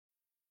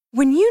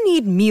When you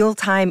need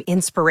mealtime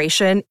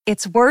inspiration,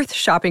 it's worth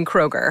shopping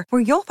Kroger,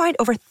 where you'll find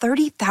over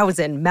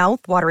 30,000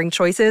 mouth-watering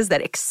choices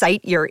that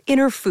excite your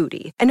inner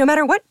foodie. And no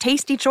matter what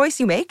tasty choice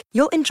you make,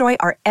 you'll enjoy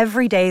our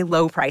everyday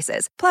low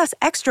prices, plus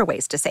extra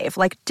ways to save,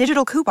 like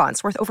digital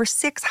coupons worth over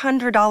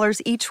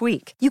 $600 each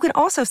week. You can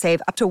also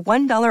save up to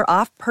 $1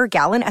 off per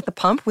gallon at the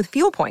pump with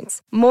fuel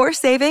points. More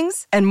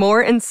savings and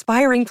more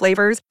inspiring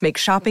flavors make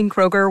shopping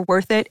Kroger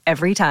worth it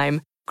every time.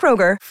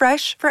 Kroger,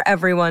 fresh for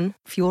everyone.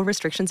 Fuel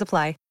restrictions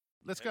apply.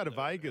 Let's go to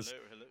Vegas.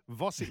 Hello.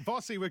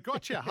 Vossy, we've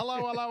got you.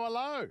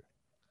 Hello.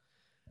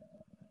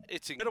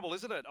 It's incredible,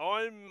 isn't it?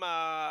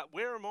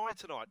 Where am I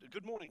tonight?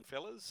 Good morning,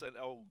 fellas, and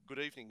good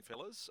evening,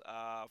 fellas,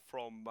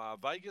 from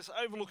Vegas,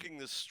 overlooking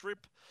the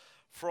strip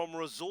from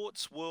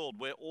Resorts World,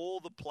 where all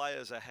the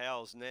players are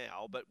housed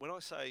now. But when I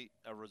say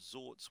a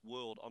Resorts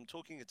World, I'm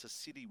talking it's a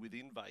city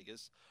within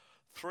Vegas,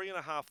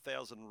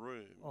 3,500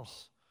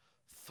 rooms,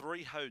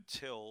 3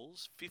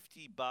 hotels,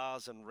 50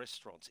 bars and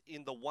restaurants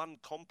in the one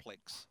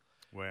complex.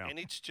 Wow. And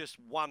it's just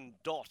one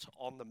dot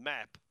on the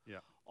map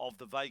of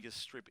the Vegas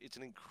Strip. It's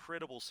an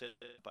incredible setup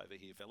over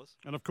here, fellas.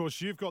 And, of course,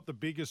 you've got the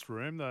biggest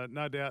room.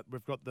 No doubt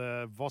we've got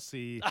the Voss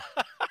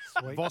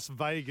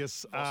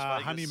Vegas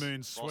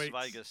honeymoon suite.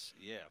 Voss Vegas,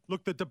 yeah.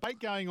 Look, the debate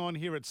going on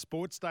here at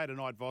Sports Day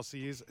tonight,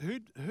 Vossy, is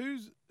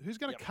who's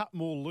going to cut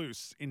more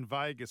loose in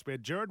Vegas? We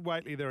had Jared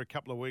Waitley there a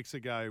couple of weeks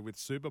ago with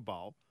Super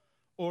Bowl.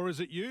 Or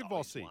is it you,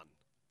 Vossy?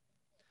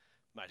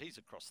 Mate, he's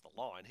across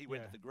the line. He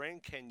went to the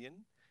Grand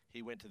Canyon.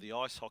 He went to the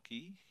ice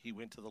hockey. He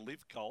went to the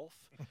Live Golf.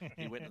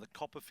 He went to the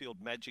Copperfield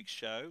Magic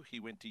Show.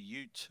 He went to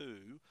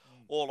U2.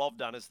 All I've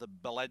done is the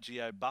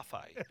Bellagio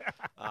buffet.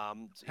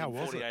 How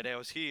was 48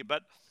 hours here.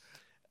 But,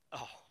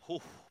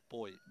 oh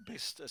boy,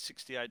 best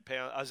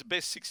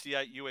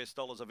 68 US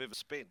dollars I've ever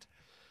spent.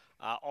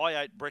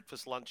 I ate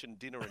breakfast, lunch, and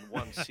dinner in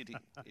one sitting.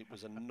 It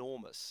was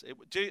enormous.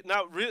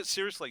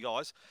 Seriously,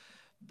 guys.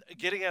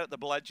 Getting out at the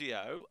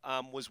Bellagio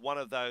was one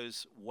of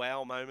those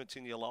wow moments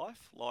in your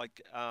life.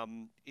 Like,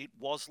 it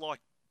was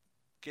like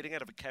getting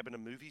out of a cab in a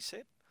movie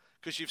set.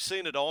 Because you've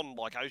seen it on,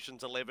 like,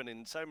 Ocean's 11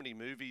 in so many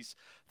movies,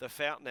 the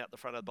fountain out the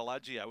front of the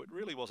Bellagio. It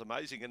really was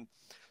amazing. And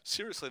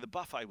seriously, the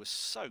buffet was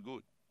so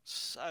good.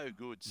 So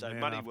good. So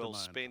money well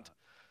spent.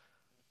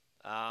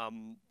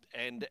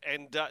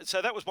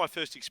 So that was my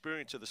first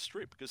experience of the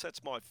Strip, because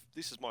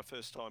this is my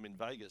first time in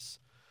Vegas.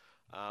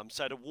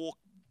 So to walk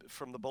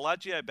from the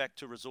Bellagio back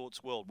to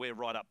Resorts World, we're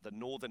right up the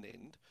northern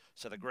end.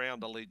 So the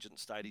Ground Allegiant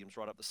Stadium's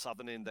right up the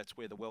southern end. That's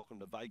where the Welcome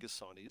to Vegas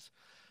sign is.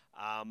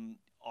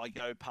 I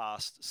go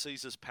past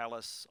Caesar's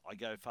Palace. I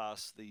go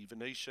past the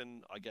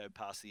Venetian. I go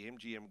past the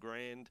MGM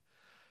Grand.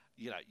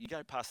 You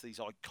go past these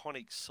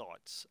iconic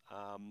sites.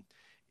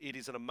 It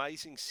is an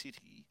amazing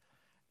city.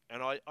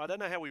 And I don't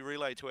know how we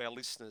relay to our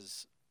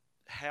listeners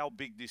how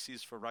big this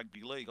is for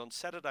rugby league. On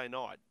Saturday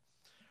night,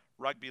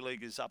 rugby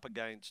league is up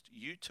against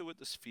U2 at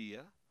the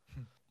Sphere,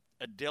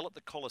 Adele at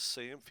the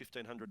Coliseum,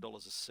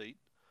 $1,500 a seat.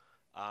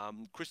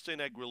 Christine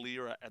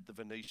Aguilera at the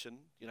Venetian.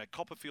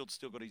 Copperfield's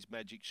still got his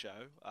magic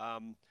show.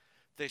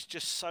 There's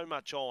just so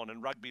much on,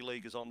 and rugby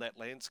league is on that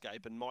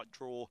landscape and might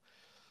draw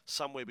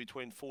somewhere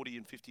between 40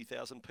 and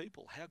 50,000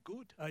 people. How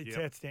good? It's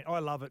outstanding. I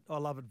love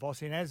it,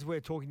 Voss. And as we're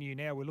talking to you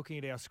now, we're looking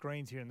at our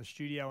screens here in the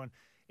studio, and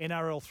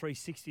NRL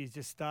 360 has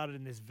just started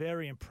in this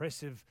very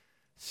impressive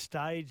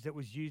stage that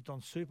was used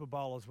on Super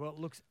Bowl as well. It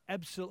looks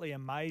absolutely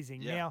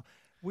amazing. Yeah. Now,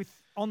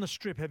 on the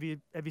Strip, have you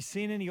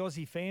seen any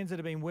Aussie fans that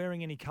have been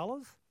wearing any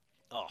colours?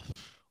 Oh,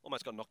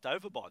 almost got knocked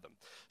over by them.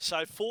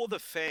 So for the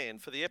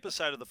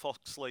episode of the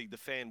Fox League, The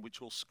Fan, which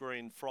will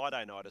screen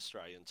Friday night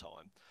Australian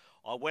time,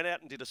 I went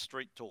out and did a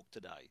street talk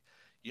today,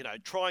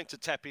 trying to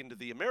tap into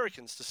the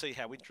Americans to see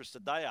how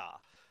interested they are.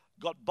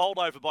 Got bowled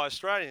over by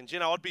Australians.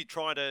 I'd be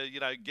trying to,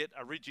 get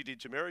a rigid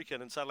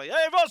American and suddenly,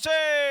 hey,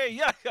 Vossy!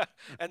 Yeah.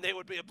 And there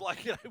would be a bloke,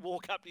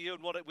 walk up to you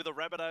and with a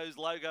Rabbitohs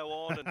logo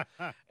on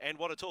and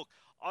want to talk.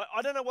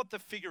 I don't know what the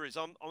figure is.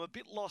 I'm a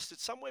bit lost.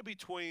 It's somewhere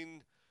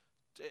between,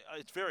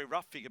 it's a very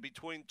rough figure,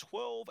 between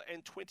 12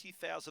 and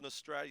 20,000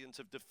 Australians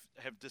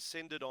have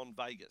descended on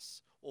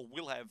Vegas, or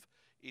will have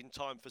in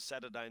time for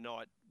Saturday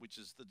night, which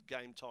is the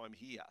game time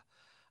here.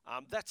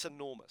 That's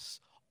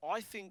enormous.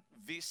 I think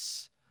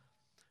this...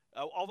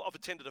 I've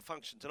attended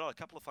a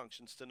couple of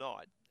functions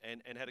tonight,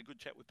 and had a good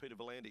chat with Peter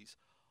V'landys.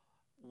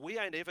 We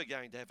ain't ever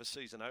going to have a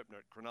season opener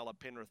at Cronulla,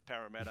 Penrith,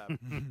 Parramatta,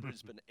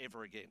 Brisbane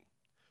ever again.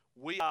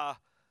 We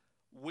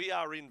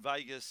are in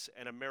Vegas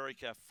and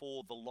America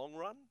for the long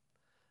run,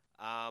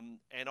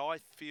 and I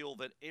feel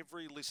that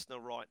every listener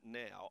right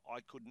now,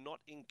 I could not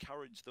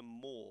encourage them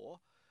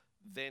more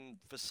than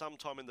for some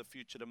time in the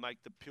future to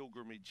make the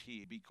pilgrimage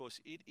here,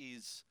 because it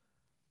is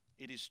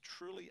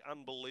truly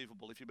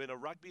unbelievable. If you've been a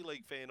rugby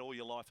league fan all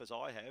your life, as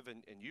I have,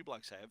 and you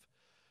blokes have,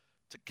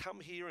 to come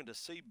here and to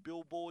see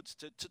billboards,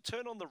 to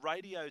turn on the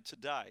radio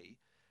today,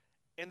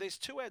 and there's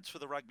 2 ads for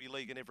the rugby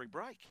league in every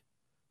break.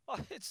 Oh,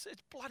 it's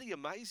bloody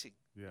amazing.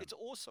 Yeah. It's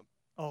awesome.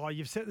 Oh,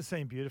 you've set the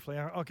scene beautifully.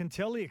 I can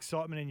tell the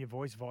excitement in your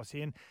voice,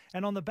 Vossi.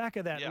 And on the back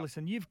of that,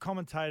 listen, you've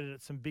commentated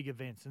at some big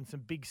events and some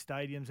big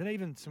stadiums and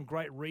even some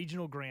great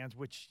regional grounds,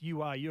 which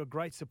you are. You're a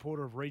great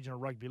supporter of regional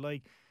rugby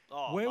league.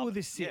 Where will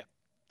this sit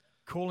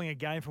calling a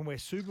game from where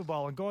Super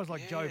Bowl and guys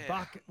like Joe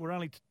Buck were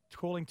only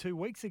calling 2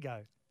 weeks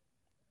ago?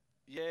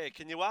 Yeah,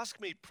 can you ask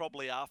me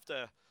probably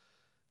after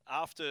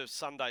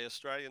Sunday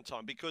Australian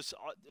time? Because,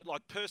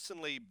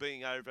 personally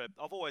being over,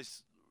 I've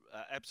always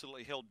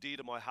absolutely held dear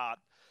to my heart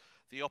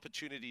the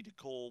opportunity to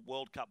call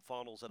World Cup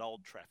finals at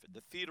Old Trafford. The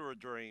Theatre of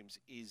Dreams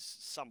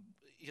is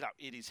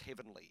it is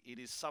heavenly. It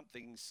is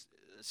something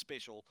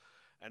special,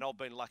 and I've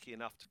been lucky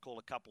enough to call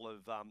a couple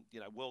of,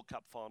 World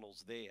Cup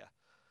finals there.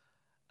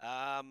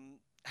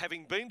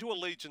 Having been to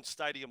Allegiant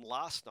Stadium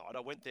last night, I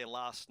went there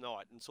last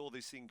night and saw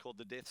this thing called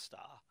the Death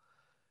Star.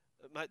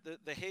 Mate,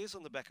 the hairs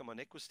on the back of my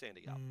neck were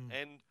standing up.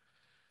 And,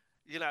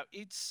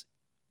 it's...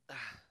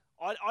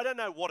 I don't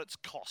know what it's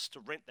cost to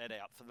rent that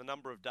out for the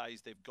number of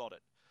days they've got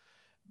it.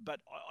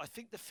 But I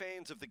think the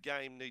fans of the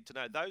game need to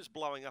know, those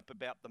blowing up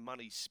about the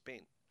money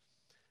spent,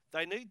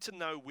 they need to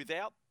know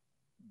without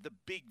the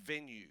big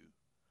venue,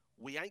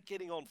 we ain't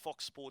getting on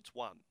Fox Sports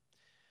 1.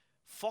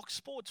 Fox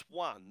Sports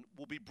 1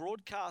 will be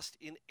broadcast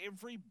in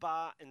every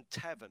bar and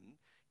tavern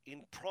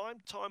in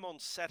prime time on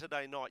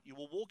Saturday night. You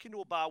will walk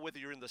into a bar, whether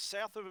you're in the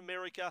south of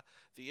America,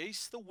 the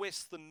east, the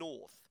west, the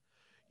north.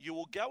 You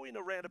will go in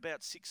around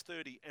about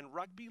 6:30 and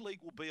rugby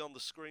league will be on the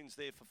screens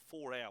there for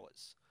 4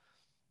 hours.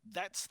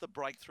 That's the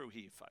breakthrough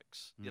here,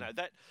 folks.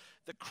 That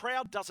the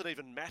crowd doesn't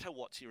even matter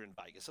what's here in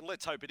Vegas, and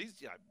let's hope it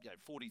is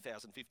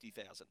 40,000,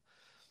 50,000.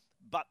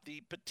 But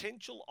the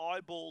potential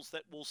eyeballs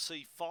that will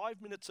see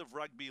 5 minutes of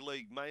rugby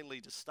league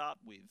mainly to start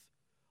with,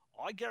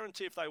 I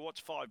guarantee if they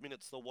watch 5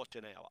 minutes, they'll watch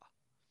an hour.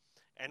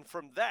 And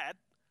from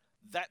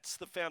that's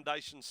the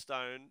foundation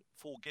stone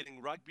for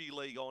getting rugby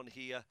league on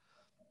here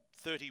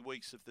 30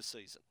 weeks of the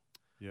season.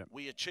 Yep.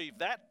 We achieve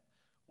that.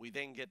 We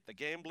then get the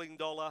gambling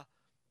dollar.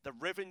 The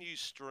revenue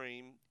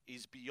stream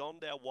is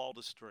beyond our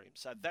wildest dreams.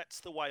 So that's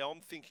the way I'm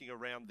thinking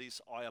around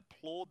this. I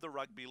applaud the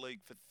Rugby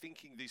League for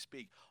thinking this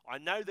big. I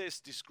know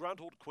there's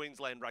disgruntled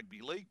Queensland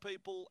Rugby League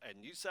people and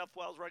New South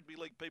Wales Rugby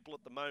League people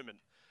at the moment,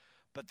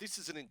 but this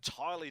is an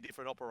entirely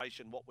different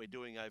operation, what we're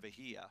doing over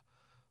here.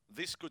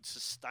 This could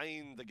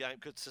sustain the game,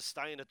 could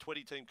sustain a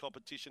 20-team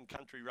competition,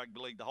 country rugby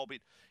league, the whole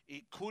bit.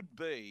 It could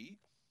be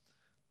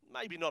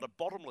maybe not a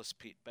bottomless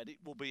pit, but it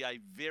will be a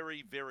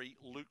very, very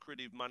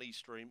lucrative money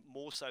stream,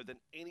 more so than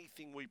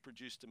anything we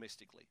produce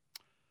domestically.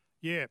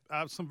 Yeah,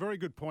 some very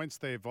good points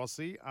there,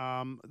 Vossi.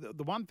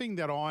 The one thing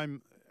that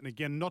and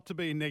again, not to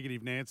be a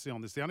negative Nancy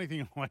on this, the only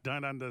thing I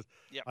don't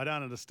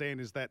understand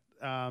is that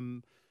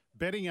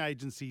betting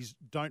agencies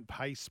don't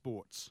pay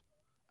sports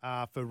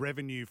for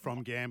revenue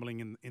from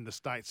gambling in the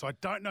States. So I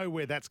don't know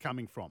where that's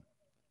coming from.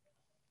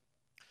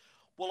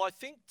 Well, I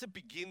think to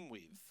begin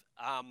with,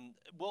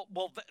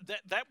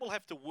 that will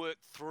have to work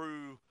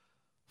through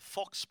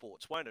Fox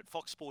Sports, won't it?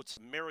 Fox Sports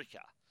America.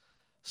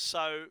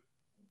 So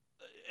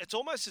it's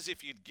almost as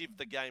if you'd give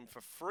the game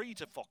for free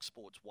to Fox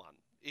Sports 1.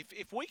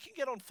 If we can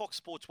get on Fox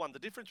Sports 1, the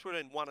difference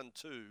between 1 and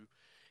 2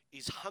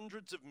 is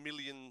hundreds of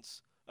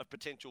millions of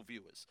potential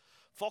viewers.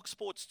 Fox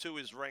Sports 2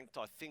 is ranked,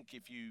 I think,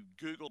 if you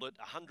Googled it,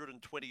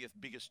 120th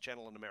biggest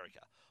channel in America.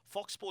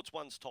 Fox Sports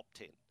 1's top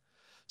 10.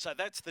 So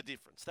that's the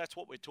difference. That's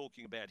what we're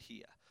talking about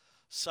here.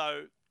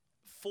 So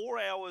 4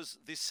 hours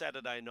this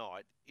Saturday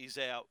night is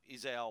our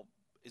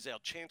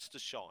chance to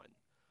shine.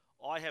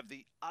 I have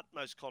the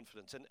utmost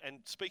confidence. And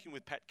speaking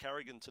with Pat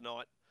Carrigan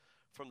tonight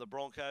from the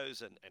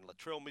Broncos, and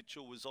Latrell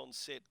Mitchell was on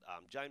set,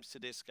 James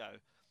Tedesco,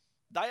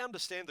 they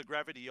understand the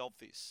gravity of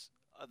this.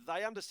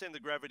 They understand the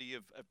gravity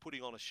of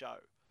putting on a show.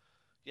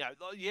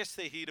 Yes,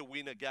 they're here to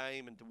win a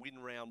game and to win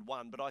round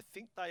one, but I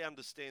think they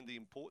understand the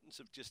importance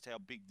of just how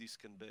big this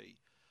can be.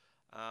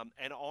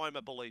 And I'm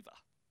a believer.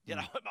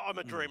 I'm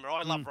a dreamer.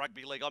 I love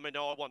rugby league. I mean,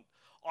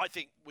 I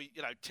think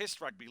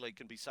Test rugby league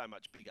can be so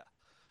much bigger.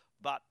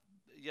 But,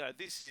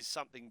 this is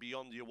something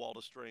beyond your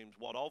wildest dreams.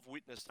 What I've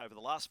witnessed over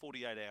the last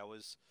 48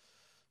 hours,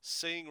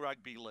 seeing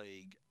rugby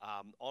league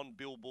on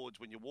billboards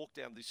when you walk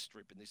down this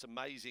strip in this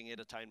amazing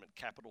entertainment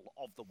capital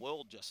of the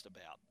world just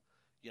about,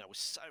 with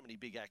so many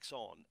big acts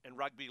on, and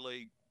rugby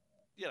league,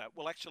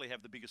 will actually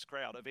have the biggest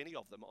crowd of any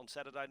of them on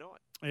Saturday night.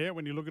 Yeah,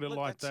 when you look at it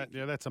like that,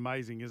 that's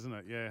amazing, isn't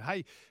it? Yeah.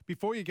 Hey,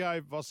 before you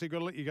go, Voss, I've got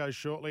to let you go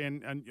shortly,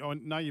 and I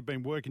know you've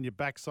been working your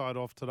backside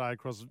off today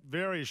across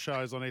various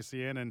shows on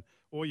SEN and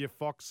all your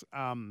Fox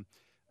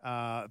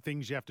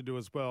things you have to do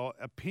as well.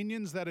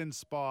 Opinions that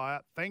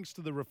inspire, thanks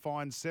to the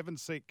refined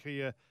 7-seat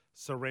Kia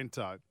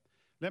Sorrento.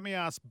 Let me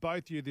ask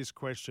both you this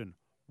question.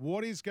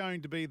 What is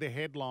going to be the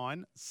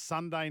headline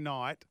Sunday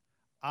night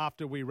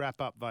after we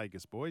wrap up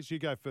Vegas, boys? You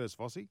go first,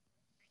 Vossi.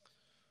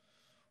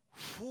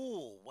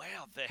 Oh,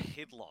 wow, the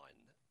headline.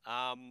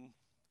 I'm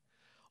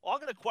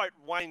going to quote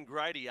Wayne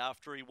Grady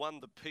after he won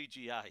the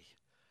PGA.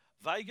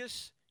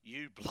 Vegas,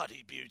 You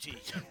bloody beauty.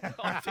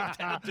 I think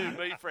that'll do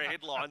me for a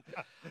headline.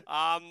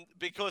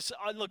 Because,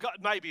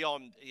 maybe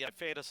I'm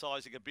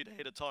fantasising a bit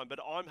ahead of time, but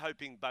I'm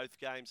hoping both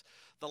games.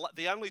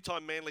 The only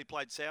time Manly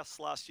played Souths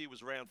last year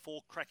was round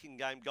 4, cracking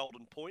game,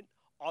 Golden Point.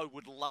 I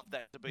would love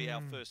that to be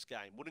our first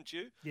game, wouldn't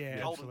you?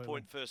 Yeah, Golden absolutely.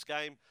 Point first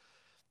game.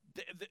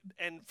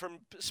 And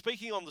from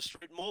speaking on the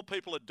street, more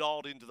people are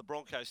dialed into the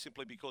Broncos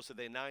simply because of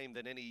their name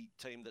than any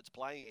team that's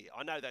playing here.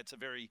 I know that's a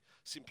very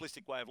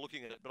simplistic way of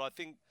looking at it, but I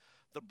think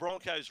the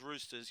Broncos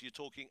Roosters, you're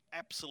talking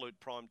absolute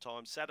prime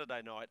time,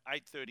 Saturday night,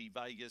 8:30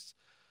 Vegas,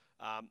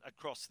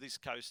 across this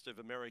coast of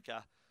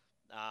America.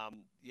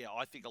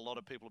 I think a lot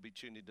of people will be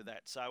tuned into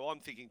that. So I'm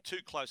thinking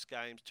 2 close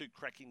games, 2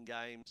 cracking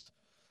games.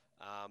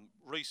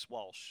 Reece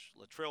Walsh,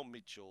 Latrell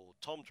Mitchell,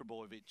 Tom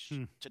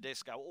Trbojevic,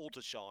 Tedesco, all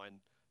to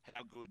shine.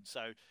 How good.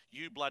 So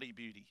you bloody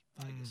beauty,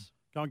 Vegas.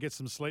 Go and get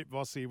some sleep,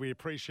 Vossi. We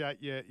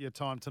appreciate your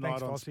time tonight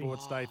Thanks, on Vossi.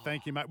 Sports Day.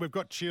 Thank you, mate. We've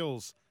got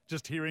chills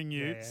just hearing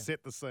you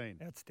set the scene.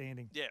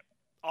 Outstanding. Yeah.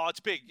 Oh, it's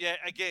big. Yeah,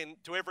 again,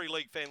 to every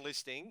league fan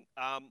listening,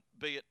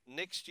 be it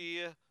next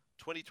year,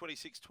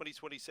 2026,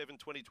 2027,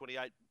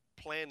 2028,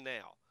 plan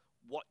now.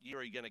 What year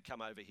are you going to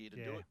come over here to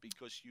do it?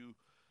 Because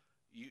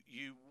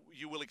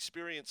you will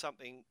experience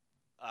something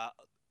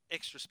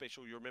extra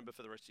special you remember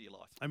for the rest of your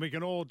life. And we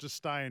can all just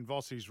stay in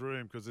Vossi's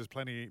room because there's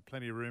plenty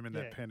of room in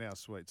that penthouse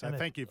suite. So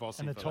thank you,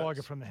 Vossi, and the for tiger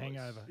that. from The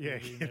Hangover. Yeah,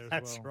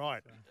 that's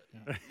right.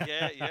 So,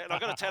 and I've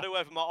got a tattoo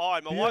over my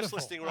eye. My wife's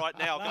listening right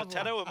now. I've got a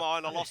tattoo over my eye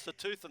and I lost a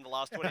tooth in the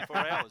last 24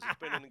 hours. It's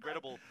been an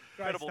incredible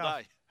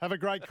day. Have a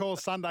great call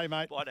Sunday,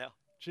 mate. Bye now.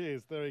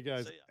 Cheers. There he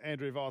goes.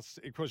 Andrew Voss.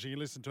 Of course, you can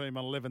listen to him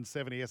on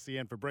 1170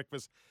 SEN for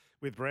breakfast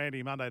with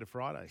Brandy Monday to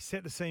Friday.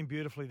 Set the scene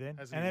beautifully then.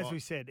 As we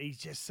said, he's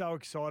just so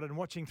excited. And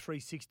watching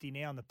 360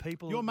 now and the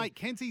people. Your mate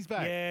Kenzie's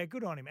back. Yeah,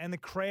 good on him. And the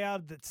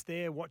crowd that's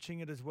there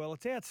watching it as well.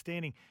 It's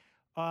outstanding.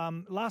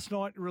 Last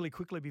night, really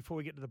quickly before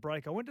we get to the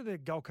break, I went to the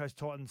Gold Coast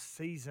Titans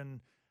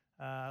season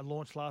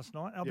launch last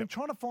night. I've been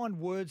trying to find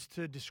words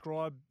to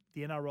describe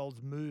the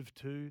NRL's move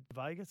to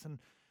Vegas, and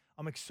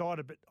I'm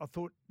excited, but I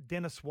thought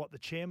Dennis Watt, the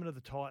chairman of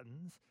the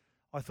Titans,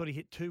 I thought he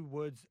hit 2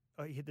 words.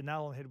 He hit the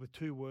nail on the head with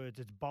 2 words.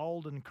 It's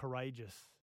bold and courageous.